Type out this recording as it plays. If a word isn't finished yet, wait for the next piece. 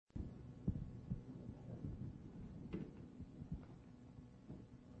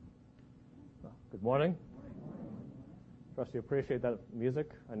Good morning. Trust you appreciate that music.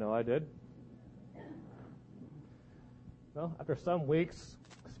 I know I did. Well, after some weeks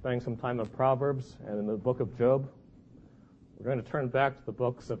spending some time in Proverbs and in the book of Job, we're going to turn back to the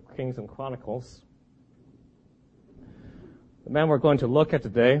books of Kings and Chronicles. The man we're going to look at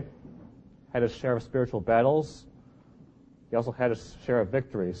today had his share of spiritual battles. He also had his share of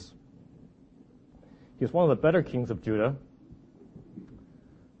victories. He was one of the better kings of Judah.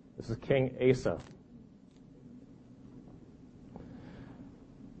 This is King Asa.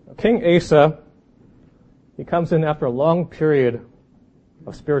 King Asa, he comes in after a long period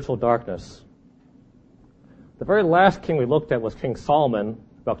of spiritual darkness. The very last king we looked at was King Solomon,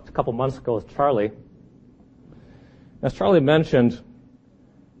 about a couple months ago with Charlie. As Charlie mentioned,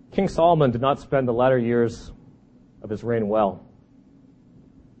 King Solomon did not spend the latter years of his reign well.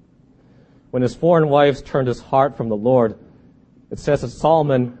 When his foreign wives turned his heart from the Lord, it says that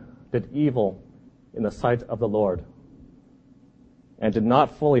Solomon did evil in the sight of the Lord and did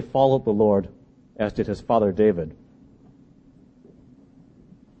not fully follow the Lord as did his father David.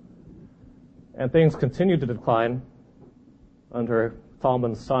 And things continued to decline under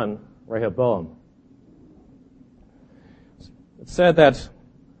Solomon's son, Rehoboam. It said that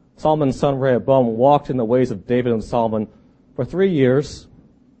Solomon's son Rehoboam walked in the ways of David and Solomon for 3 years,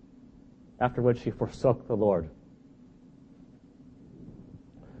 after which he forsook the Lord.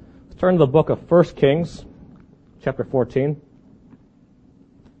 Let's turn to the book of 1 Kings, chapter 14.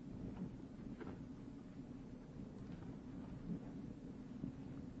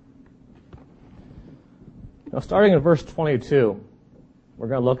 Now, starting in verse 22, we're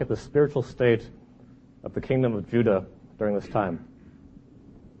going to look at the spiritual state of the kingdom of Judah during this time.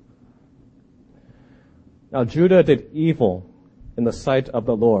 Now, Judah did evil in the sight of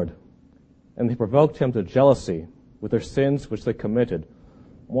the Lord, and they provoked him to jealousy with their sins which they committed,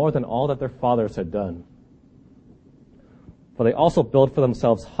 more than all that their fathers had done. For they also built for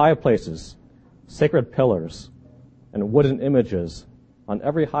themselves high places, sacred pillars, and wooden images on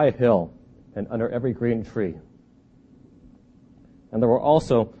every high hill and under every green tree. And there were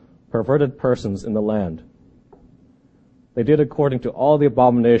also perverted persons in the land. They did according to all the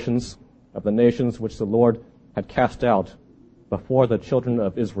abominations of the nations which the Lord had cast out before the children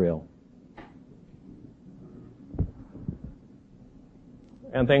of Israel.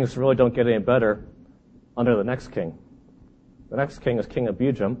 And things really don't get any better under the next king. The next king is King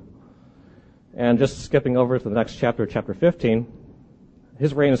Abijam. And just skipping over to the next chapter, chapter 15,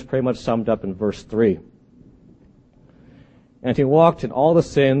 his reign is pretty much summed up in verse 3. And he walked in all the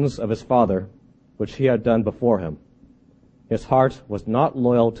sins of his father, which he had done before him. His heart was not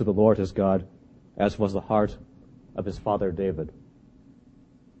loyal to the Lord his God, as was the heart of his father David.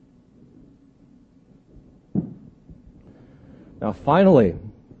 Now finally,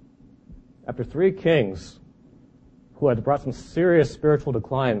 after 3 kings who had brought some serious spiritual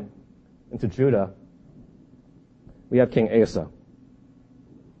decline into Judah, we have King Asa.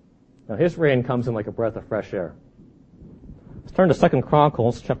 Now his reign comes in like a breath of fresh air. Let's turn to 2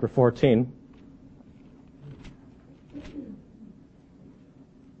 Chronicles chapter 14.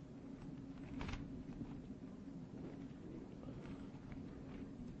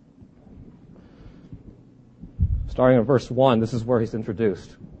 Starting in verse 1, this is where he's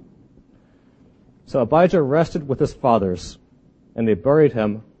introduced. So Abijah rested with his fathers, and they buried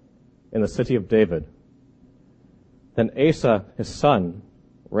him in the city of David. Then Asa, his son,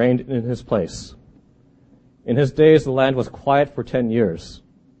 reigned in his place. In his days the land was quiet for 10 years.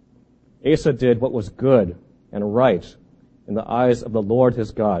 Asa did what was good and right in the eyes of the Lord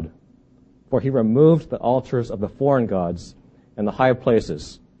his God, for he removed the altars of the foreign gods and the high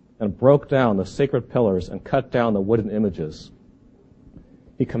places, and broke down the sacred pillars and cut down the wooden images.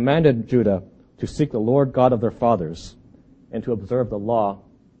 He commanded Judah to seek the Lord God of their fathers and to observe the law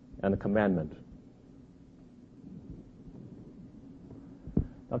and the commandment.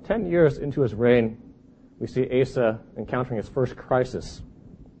 Now, 10 years into his reign, we see Asa encountering his first crisis.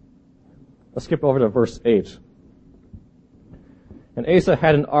 Let's skip over to verse 8. And Asa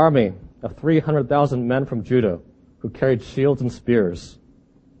had an army of 300,000 men from Judah who carried shields and spears,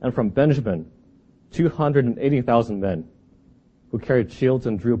 and from Benjamin 280,000 men who carried shields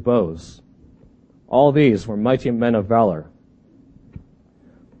and drew bows. All these were mighty men of valor.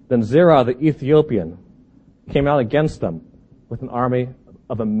 Then Zerah the Ethiopian came out against them with an army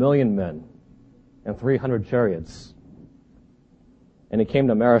of 1,000,000 men and 300 chariots. And he came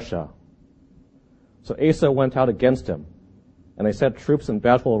to Mareshah. So Asa went out against him, and they set troops in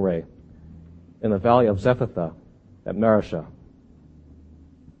battle array in the valley of Zephathah at Mareshah.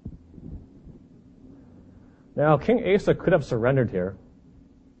 Now, King Asa could have surrendered here.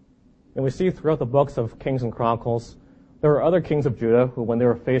 And we see throughout the books of Kings and Chronicles, there were other kings of Judah who, when they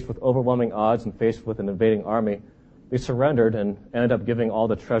were faced with overwhelming odds and faced with an invading army, they surrendered and ended up giving all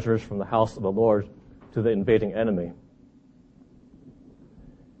the treasures from the house of the Lord to the invading enemy.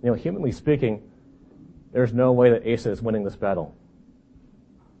 Humanly speaking, there's no way that Asa is winning this battle.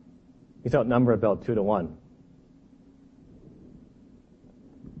 He's outnumbered about 2-1.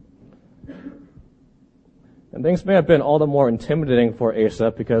 And things may have been all the more intimidating for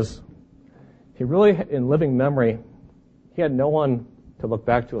Asa because he really, in living memory, he had no one to look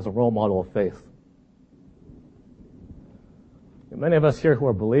back to as a role model of faith. And many of us here who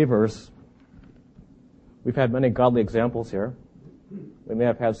are believers, we've had many godly examples here. We may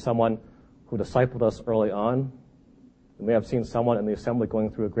have had someone who discipled us early on. We may have seen someone in the assembly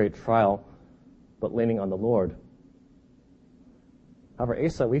going through a great trial, but leaning on the Lord. However,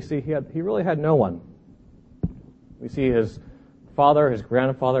 Asa, we see he really had no one. We see his father, his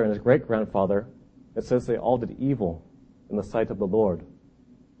grandfather, and his great-grandfather. It says they all did evil in the sight of the Lord.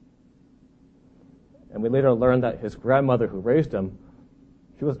 And we later learned that his grandmother who raised him,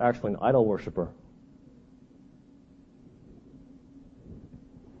 she was actually an idol worshiper.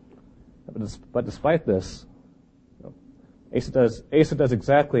 But despite this, Asa does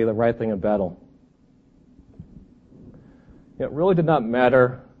exactly the right thing in battle. It really did not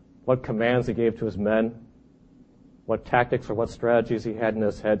matter what commands he gave to his men, what tactics or what strategies he had in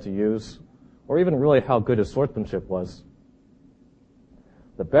his head to use, or even really how good his swordsmanship was.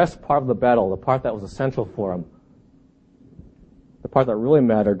 The best part of the battle, the part that was essential for him, the part that really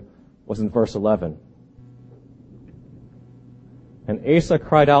mattered, was in verse 11. And Asa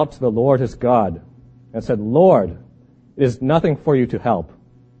cried out to the Lord his God and said, Lord, it is nothing for you to help,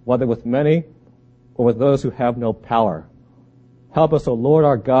 whether with many or with those who have no power. Help us, O Lord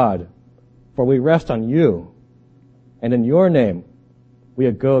our God, for we rest on you, and in your name we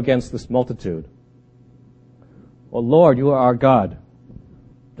go against this multitude. O Lord, you are our God.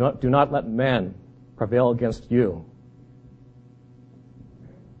 Do not let man prevail against you.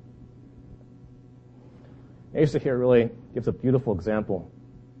 Asa here really gives a beautiful example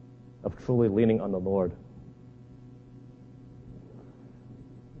of truly leaning on the Lord.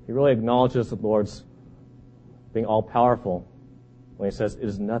 He really acknowledges the Lord's being all-powerful when he says, it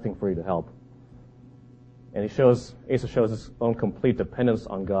is nothing for you to help. And Asa shows his own complete dependence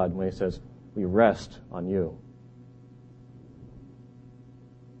on God when he says, we rest on you.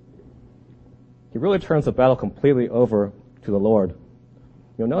 He really turns the battle completely over to the Lord.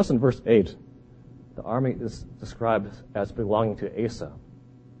 You'll notice in verse 8, the army is described as belonging to Asa.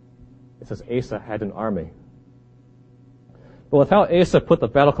 It says Asa had an army. But with how Asa put the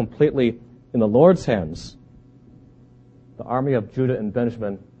battle completely in the Lord's hands, the army of Judah and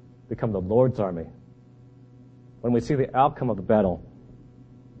Benjamin become the Lord's army. When we see the outcome of the battle,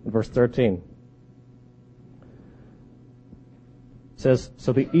 in verse 13, it says,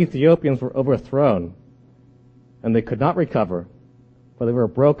 so the Ethiopians were overthrown, and they could not recover, for they were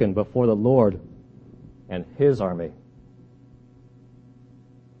broken before the Lord and his army.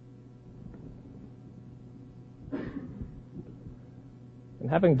 And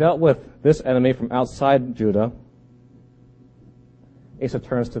having dealt with this enemy from outside Judah, Asa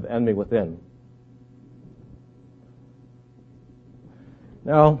turns to the enemy within.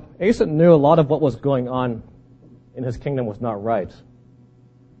 Now, Asa knew a lot of what was going on in his kingdom was not right.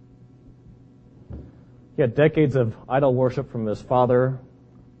 He had decades of idol worship from his father,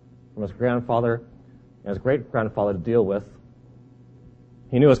 from his grandfather, and his great-grandfather to deal with.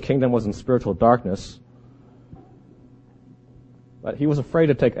 He knew his kingdom was in spiritual darkness, but he was afraid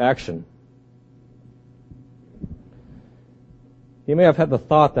to take action. He may have had the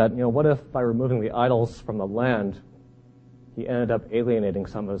thought that, what if by removing the idols from the land, he ended up alienating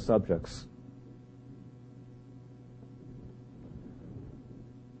some of his subjects?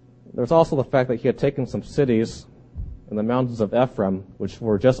 There's also the fact that he had taken some cities in the mountains of Ephraim, which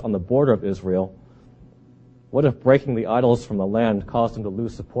were just on the border of Israel. What if breaking the idols from the land caused him to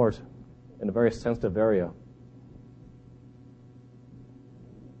lose support in a very sensitive area?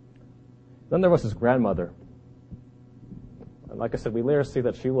 Then there was his grandmother. And like I said, we later see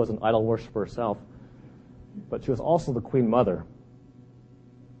that she was an idol worshiper herself, but she was also the queen mother.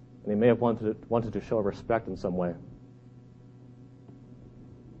 And he may have wanted to show respect in some way.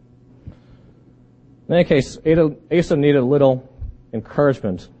 In any case, Asa needed a little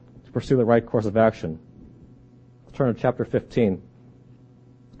encouragement to pursue the right course of action. Let's turn to chapter 15,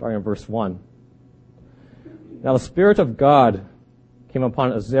 starting in verse 1. Now the Spirit of God came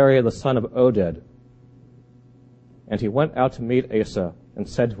upon Azariah the son of Oded, and he went out to meet Asa and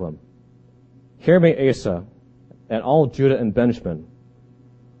said to him, Hear me, Asa, and all Judah and Benjamin.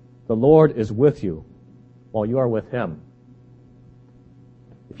 The Lord is with you while you are with him.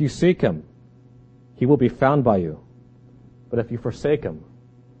 If you seek him, he will be found by you. But if you forsake him,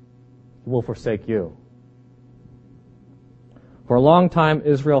 he will forsake you. For a long time,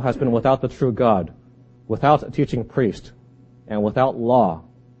 Israel has been without the true God, without a teaching priest, and without law.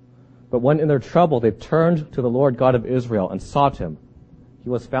 But when in their trouble they turned to the Lord God of Israel and sought him, he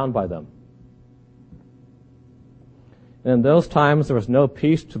was found by them. And in those times there was no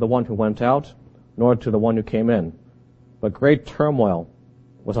peace to the one who went out, nor to the one who came in, but great turmoil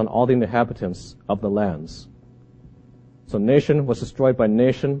was on all the inhabitants of the lands. So nation was destroyed by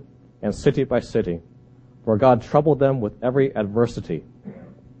nation, and city by city, for God troubled them with every adversity.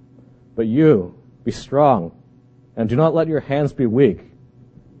 But you, be strong, and do not let your hands be weak,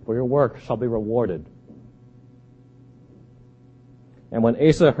 for your work shall be rewarded. And when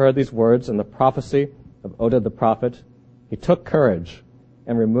Asa heard these words and the prophecy of Oded the prophet, he took courage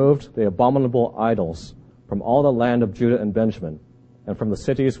and removed the abominable idols from all the land of Judah and Benjamin, and from the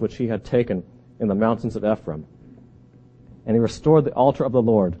cities which he had taken in the mountains of Ephraim. And he restored the altar of the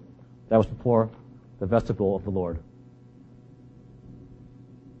Lord that was before the vestibule of the Lord.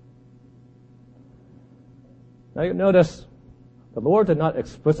 Now you notice the Lord did not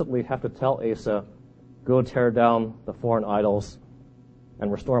explicitly have to tell Asa, go tear down the foreign idols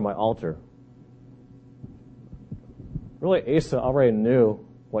and restore my altar. Really, Asa already knew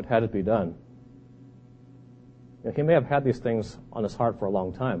what had to be done. He may have had these things on his heart for a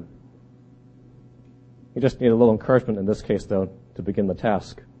long time. He just needed a little encouragement in this case, though, to begin the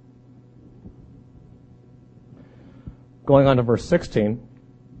task. Going on to verse 16,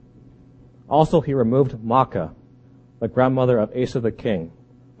 also he removed Maacah, the grandmother of Asa the king,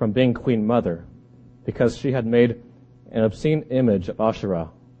 from being queen mother, because she had made an obscene image of Asherah.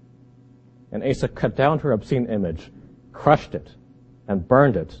 And Asa cut down her obscene image, crushed it, and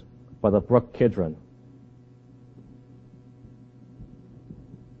burned it by the brook Kidron.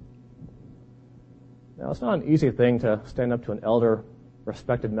 Now, it's not an easy thing to stand up to an elder,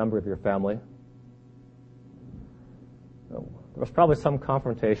 respected member of your family. There was probably some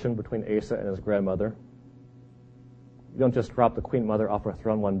confrontation between Asa and his grandmother. You don't just drop the queen mother off her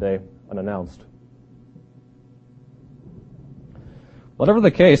throne one day unannounced. Whatever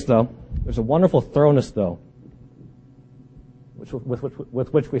the case, though, there's a wonderful thoroughness, though,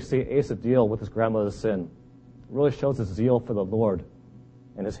 with which we see Asa deal with his grandmother's sin. It really shows his zeal for the Lord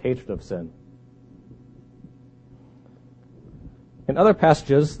and his hatred of sin. In other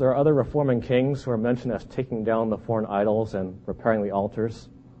passages, there are other reforming kings who are mentioned as taking down the foreign idols and repairing the altars.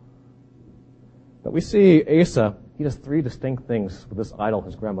 But we see Asa, he does three distinct things with this idol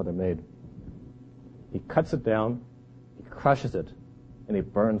his grandmother made. He cuts it down, he crushes it, and he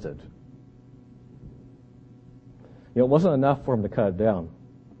burns it. It wasn't enough for him to cut it down.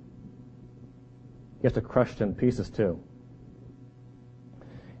 He has to crush it in pieces too.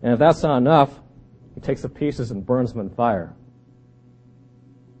 And if that's not enough, he takes the pieces and burns them in fire.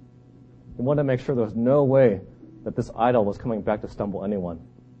 He wanted to make sure there was no way that this idol was coming back to stumble anyone.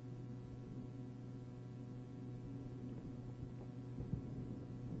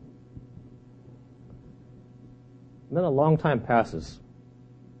 And then a long time passes.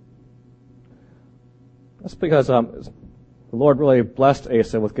 That's because the Lord really blessed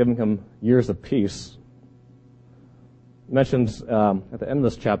Asa with giving him years of peace. It mentions at the end of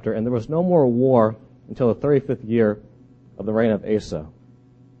this chapter, and there was no more war until the 35th year of the reign of Asa.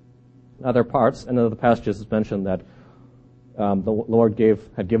 In other parts, and in other passages, it's mentioned that the Lord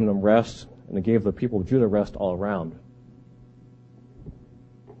had given them rest, and it gave the people of Judah rest all around.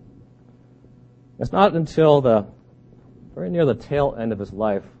 It's not until very near the tail end of his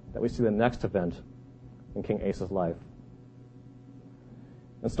life that we see the next event in King Asa's life.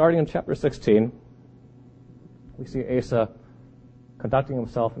 And starting in chapter 16, we see Asa conducting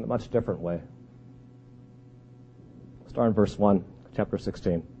himself in a much different way. Start in verse 1, chapter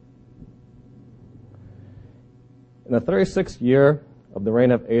 16. In the 36th year of the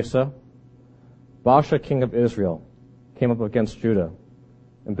reign of Asa, Baasha, king of Israel, came up against Judah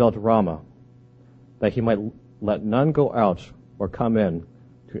and built Ramah, that he might let none go out or come in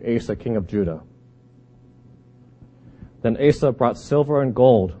to Asa, king of Judah. Then Asa brought silver and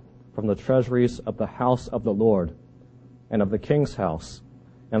gold from the treasuries of the house of the Lord and of the king's house,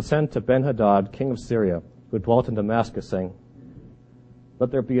 and sent to Ben-Hadad, king of Syria, who dwelt in Damascus, saying,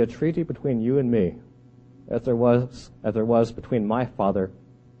 Let there be a treaty between you and me, as there was between my father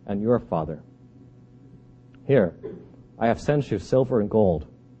and your father. Here, I have sent you silver and gold.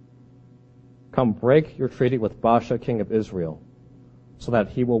 Come, break your treaty with Baasha, king of Israel, so that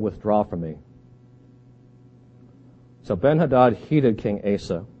he will withdraw from me. So Ben-Hadad heeded King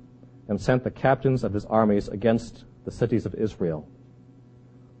Asa, and sent the captains of his armies against the cities of Israel.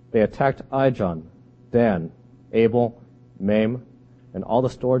 They attacked Ijon, Dan, Abel, Maim, and all the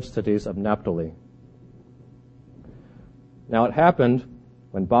storage cities of Naphtali. Now it happened,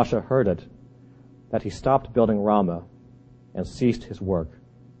 when Baasha heard it, that he stopped building Ramah and ceased his work.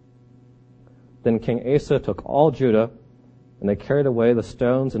 Then King Asa took all Judah, and they carried away the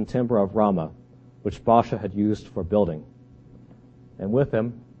stones and timber of Ramah, which Baasha had used for building. And with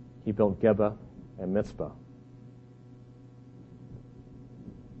him he built Geba and Mizpah.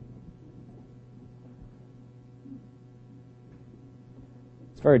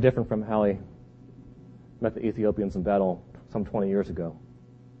 It's very different from how he met the Ethiopians in battle some 20 years ago.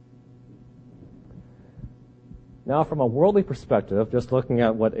 Now, from a worldly perspective, just looking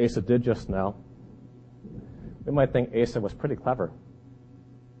at what Asa did just now, we might think Asa was pretty clever.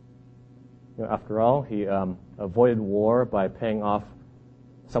 After all, he avoided war by paying off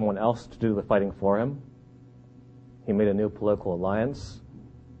someone else to do the fighting for him. He made a new political alliance.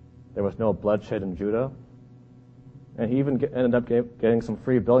 There was no bloodshed in Judah. And he even ended up getting some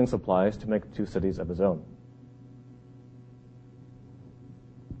free building supplies to make 2 cities of his own.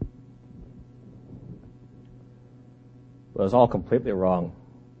 But it was all completely wrong.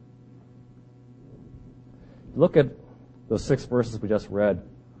 Look at those 6 verses we just read.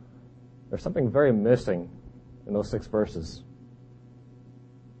 There's something very missing in those 6 verses.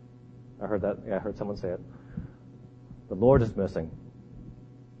 I heard that. Yeah, I heard someone say it. The Lord is missing.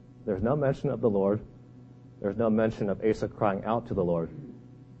 There's no mention of the Lord. There's no mention of Asa crying out to the Lord.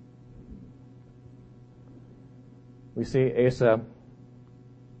 We see Asa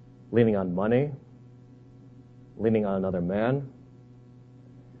leaning on money, leaning on another man,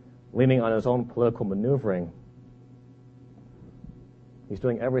 leaning on his own political maneuvering. He's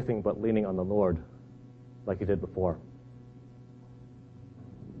doing everything but leaning on the Lord like he did before.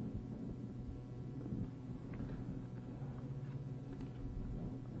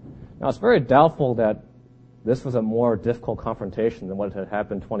 Now, it's very doubtful that this was a more difficult confrontation than what had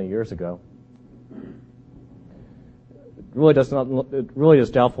happened 20 years ago. It really is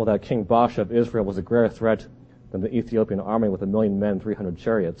doubtful that King Baasha of Israel was a greater threat than the Ethiopian army with 1,000,000 men, 300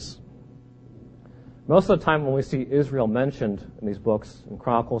 chariots. Most of the time when we see Israel mentioned in these books, in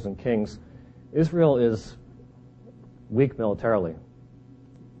Chronicles and Kings, Israel is weak militarily.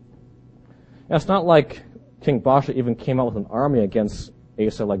 Now, it's not like King Baasha even came out with an army against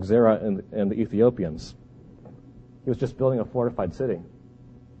Asa like Zerah and the Ethiopians. He was just building a fortified city.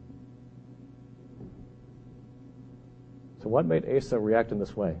 So what made Asa react in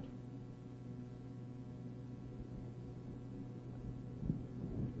this way?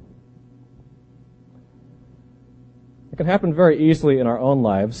 It can happen very easily in our own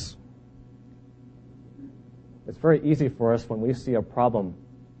lives. It's very easy for us when we see a problem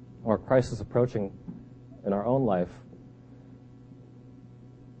or a crisis approaching in our own life.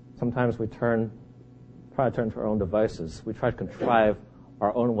 Sometimes we try to turn to our own devices. We try to contrive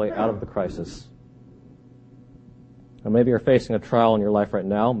our own way out of the crisis. And maybe you're facing a trial in your life right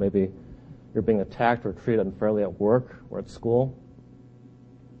now. Maybe you're being attacked or treated unfairly at work or at school.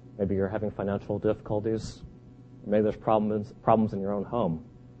 Maybe you're having financial difficulties. Maybe there's problems in your own home.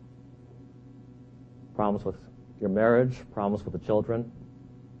 Problems with your marriage, problems with the children.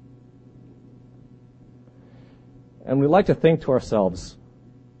 And we like to think to ourselves,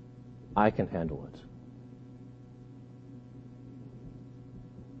 I can handle it.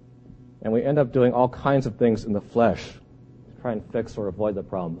 And we end up doing all kinds of things in the flesh to try and fix or avoid the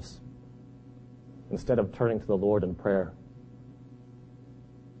problems, instead of turning to the Lord in prayer.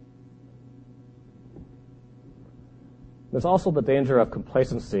 There's also the danger of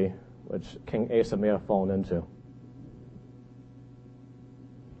complacency, which King Asa may have fallen into.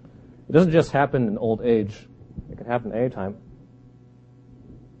 It doesn't just happen in old age. It can happen anytime.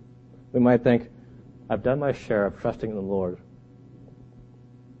 We might think, I've done my share of trusting in the Lord.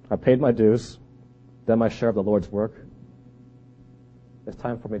 I've paid my dues, done my share of the Lord's work. It's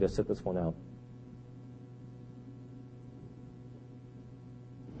time for me to sit this one out.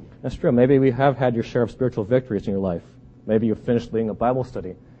 That's true. Maybe we have had your share of spiritual victories in your life. Maybe you've finished leading a Bible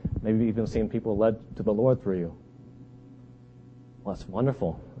study. Maybe you've even seen people led to the Lord through you. Well, that's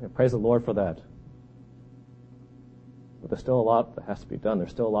wonderful. Praise the Lord for that. But there's still a lot that has to be done.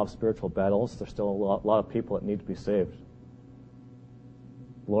 There's still a lot of spiritual battles. There's still a lot of people that need to be saved.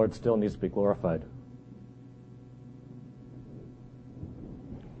 The Lord still needs to be glorified.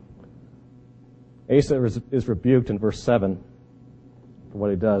 Asa is rebuked in verse 7 for what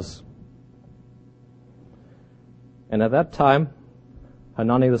he does. And at that time,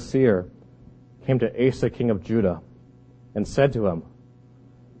 Hanani the seer came to Asa, king of Judah, and said to him,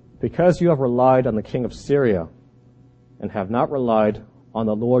 Because you have relied on the king of Syria and have not relied on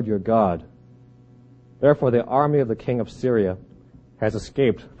the Lord your God, therefore the army of the king of Syria has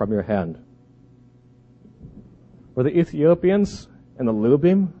escaped from your hand. Were the Ethiopians and the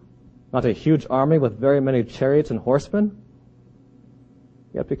Lubim not a huge army with very many chariots and horsemen?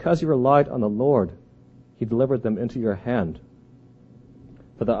 Yet because you relied on the Lord, he delivered them into your hand.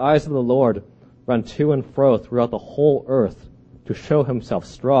 For the eyes of the Lord run to and fro throughout the whole earth to show himself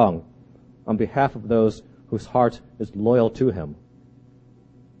strong on behalf of those whose heart is loyal to him.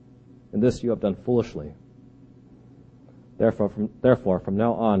 And this you have done foolishly. Therefore, from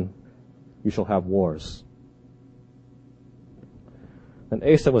now on, you shall have wars. Then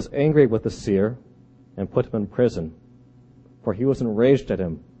Asa was angry with the seer and put him in prison, for he was enraged at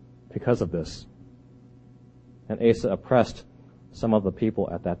him because of this. And Asa oppressed some of the people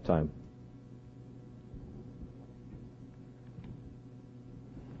at that time.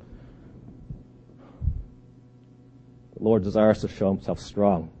 The Lord desires to show himself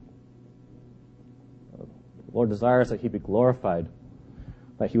strong. The Lord desires that he be glorified,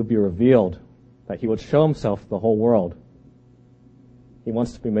 that he would be revealed, that he would show himself to the whole world. He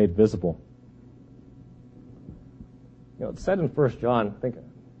wants to be made visible. It's said in 1 John, I think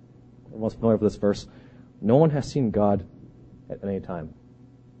everyone's familiar with this verse, no one has seen God at any time.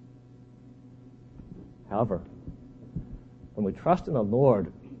 However, when we trust in the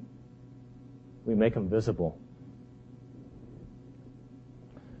Lord, we make him visible.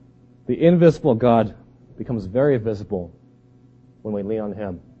 The invisible God becomes very visible when we lean on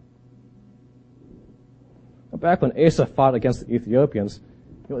him. Back when Asa fought against the Ethiopians,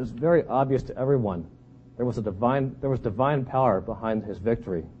 it was very obvious to everyone. There was divine power behind his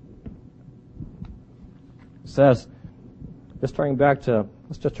victory. It says, let's turn back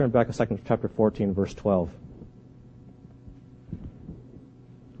a second to chapter 14, verse 12.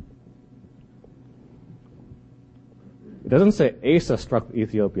 It doesn't say Asa struck the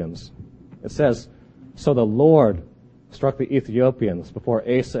Ethiopians. It says, so the Lord struck the Ethiopians before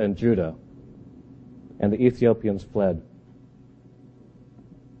Asa and Judah, and the Ethiopians fled.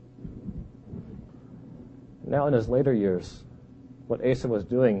 Now in his later years, what Asa was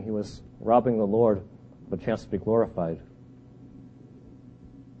doing, he was robbing the Lord of a chance to be glorified.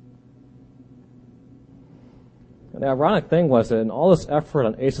 And the ironic thing was that in all this effort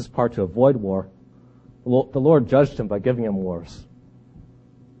on Asa's part to avoid war, the Lord judged him by giving him wars.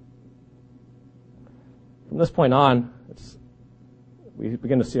 From this point on, we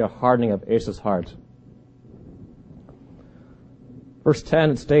begin to see a hardening of Asa's heart. Verse 10,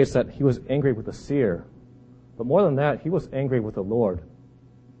 it states that he was angry with the seer. But more than that, he was angry with the Lord.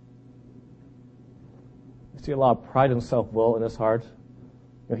 You see a lot of pride and self-will in his heart.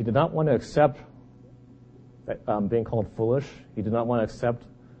 He did not want to accept being called foolish. He did not want to accept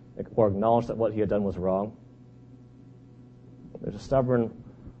or acknowledge that what he had done was wrong. There's a stubborn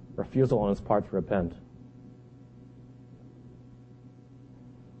refusal on his part to repent.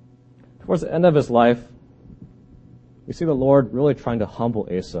 Towards the end of his life, we see the Lord really trying to humble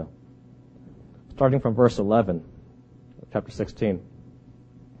Asa. Starting from verse 11, of chapter 16.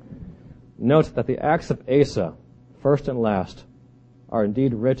 Note that the acts of Asa, first and last, are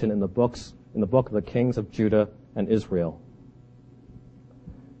indeed written in the book of the kings of Judah and Israel.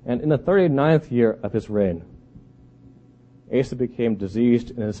 And in the 39th year of his reign, Asa became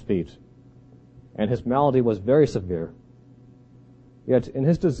diseased in his feet, and his malady was very severe. Yet in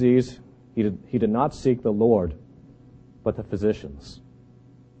his disease, he did not seek the Lord, but the physicians.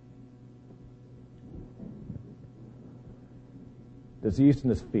 Diseased in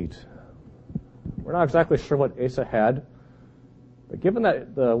his feet. We're not exactly sure what Asa had, but given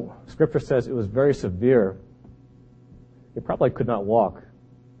that the scripture says it was very severe, he probably could not walk.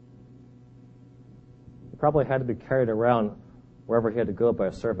 He probably had to be carried around wherever he had to go by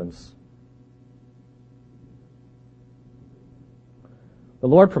his servants. The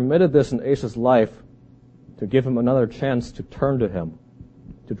Lord permitted this in Asa's life to give him another chance to turn to him,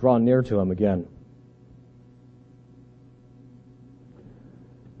 to draw near to him again.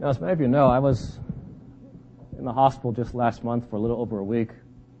 Now, as many of you know, I was in the hospital just last month for a little over a week.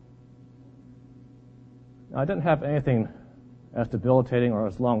 Now, I didn't have anything as debilitating or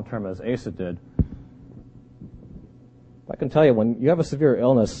as long-term as Asa did. I can tell you, when you have a severe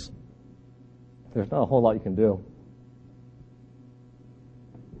illness, there's not a whole lot you can do.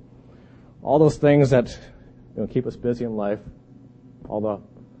 All those things that keep us busy in life, all the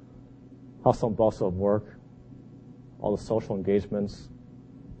hustle and bustle of work, all the social engagements,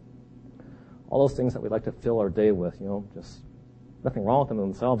 all those things that we like to fill our day with, just nothing wrong with them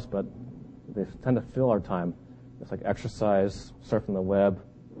themselves, but they tend to fill our time. It's like exercise, surfing the web,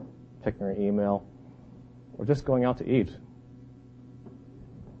 checking your email, or just going out to eat.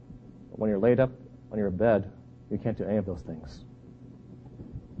 But when you're laid up on your bed, you can't do any of those things.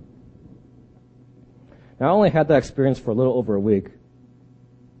 Now, I only had that experience for a little over a week.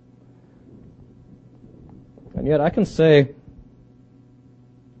 And yet I can say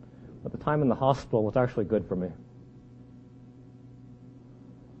that the time in the hospital was actually good for me.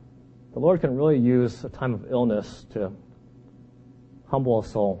 The Lord can really use a time of illness to humble a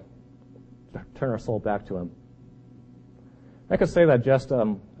soul, to turn our soul back to Him. I could say that just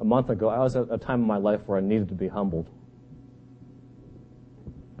a month ago, I was at a time in my life where I needed to be humbled.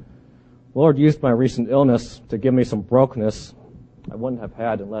 The Lord used my recent illness to give me some brokenness I wouldn't have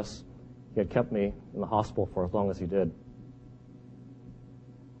had unless He had kept me in the hospital for as long as He did.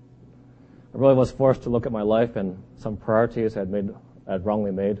 I really was forced to look at my life and some priorities I had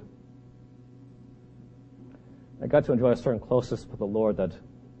wrongly made. I got to enjoy a certain closeness with the Lord that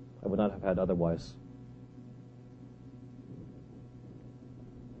I would not have had otherwise.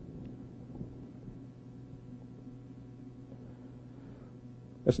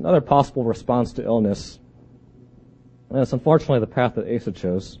 There's another possible response to illness, and it's unfortunately the path that Asa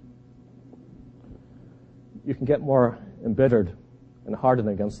chose. You can get more embittered and hardened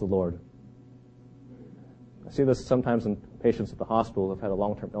against the Lord. I see this sometimes in patients at the hospital who have had a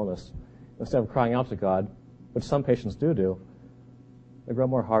long-term illness. Instead of crying out to God, which some patients do, they grow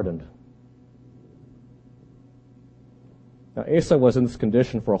more hardened. Now, Asa was in this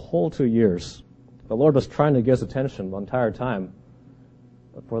condition for a whole 2 years. The Lord was trying to get his attention the entire time.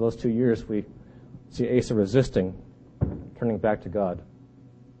 But for those 2 years, we see Asa resisting, turning back to God.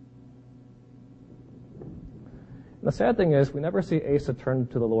 And the sad thing is, we never see Asa turn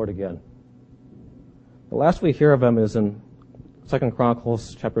to the Lord again. The last we hear of him is in 2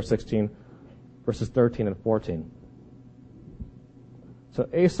 Chronicles chapter 16, verses 13 and 14. So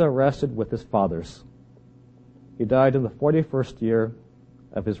Asa rested with his fathers. He died in the 41st year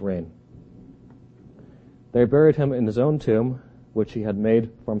of his reign. They buried him in his own tomb, which he had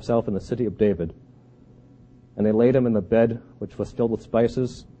made for himself in the city of David. And they laid him in the bed which was filled with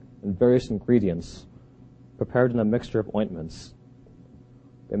spices and various ingredients, prepared in a mixture of ointments.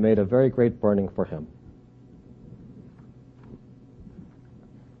 They made a very great burning for him.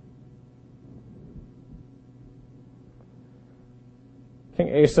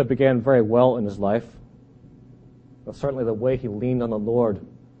 King Asa began very well in his life. But certainly the way he leaned on the Lord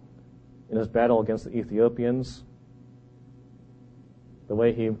in his battle against the Ethiopians, the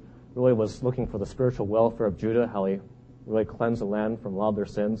way he really was looking for the spiritual welfare of Judah, how he really cleansed the land from a lot of their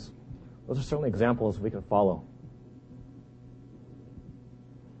sins, those are certainly examples we can follow.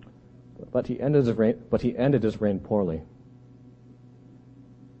 But he ended his reign poorly.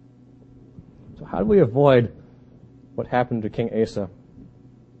 So how do we avoid what happened to King Asa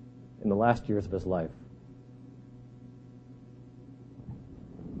in the last years of his life?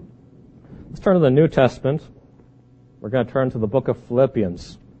 Let's turn to the New Testament. We're going to turn to the book of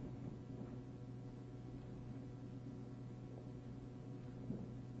Philippians.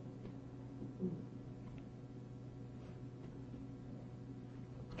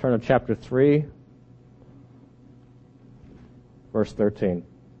 Turn to chapter 3, verse 13.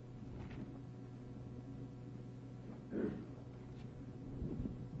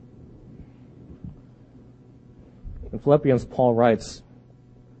 In Philippians, Paul writes,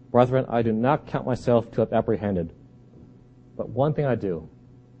 "Brethren, I do not count myself to have apprehended, but one thing I do,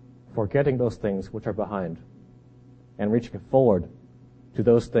 forgetting those things which are behind, and reaching forward to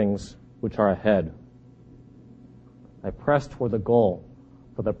those things which are ahead. I press toward the goal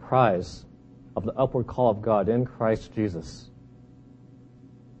for the prize of the upward call of God in Christ Jesus."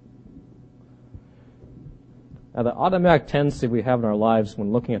 Now, the automatic tendency we have in our lives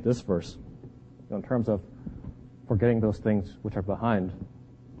when looking at this verse, in terms of forgetting those things which are behind,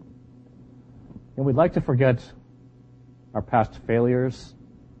 and we'd like to forget our past failures,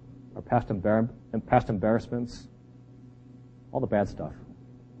 our past embarrassments, all the bad stuff.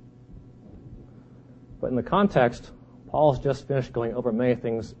 But in the context, Paul's just finished going over many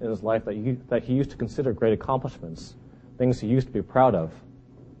things in his life that he used to consider great accomplishments, things he used to be proud of.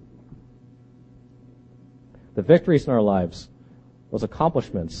 The victories in our lives, those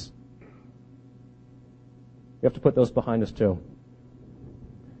accomplishments, we have to put those behind us too.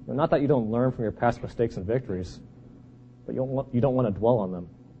 Not that you don't learn from your past mistakes and victories, but you don't want to dwell on them.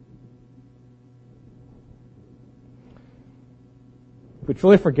 If we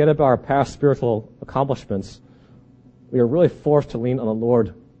truly forget about our past spiritual accomplishments, we are really forced to lean on the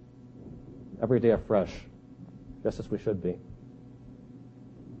Lord every day afresh, just as we should be.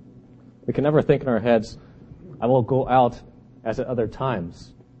 We can never think in our heads, I will go out as at other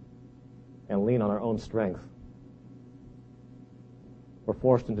times. and lean on our own strength. We're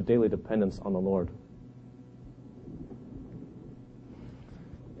forced into daily dependence on the Lord.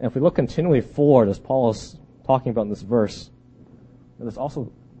 And if we look continually forward, as Paul is talking about in this verse, there's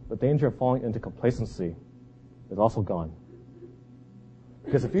also the danger of falling into complacency is also gone.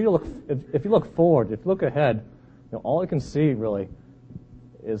 Because if you look forward, if you look ahead, all you can see really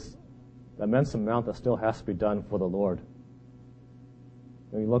is the immense amount that still has to be done for the Lord.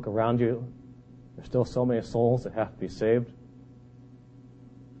 When you look around you, there's still so many souls that have to be saved.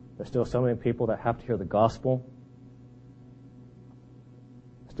 There's still so many people that have to hear the gospel.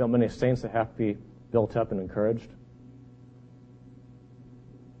 Still many saints that have to be built up and encouraged.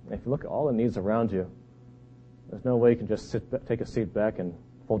 And if you look at all the needs around you, there's no way you can just take a seat back and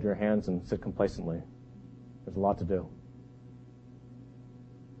fold your hands and sit complacently. There's a lot to do.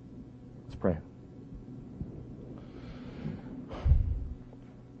 Let's pray.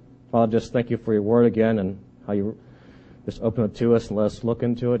 Father, just thank you for your word again and how you just open it to us and let us look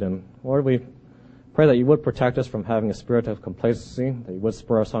into it. And Lord, we pray that you would protect us from having a spirit of complacency, that you would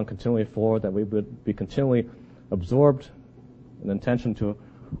spur us on continually forward, that we would be continually absorbed in attention to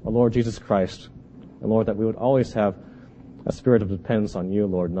our Lord Jesus Christ. And Lord, that we would always have a spirit of dependence on you,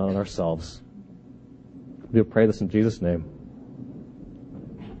 Lord, not on ourselves. We pray this in Jesus' name.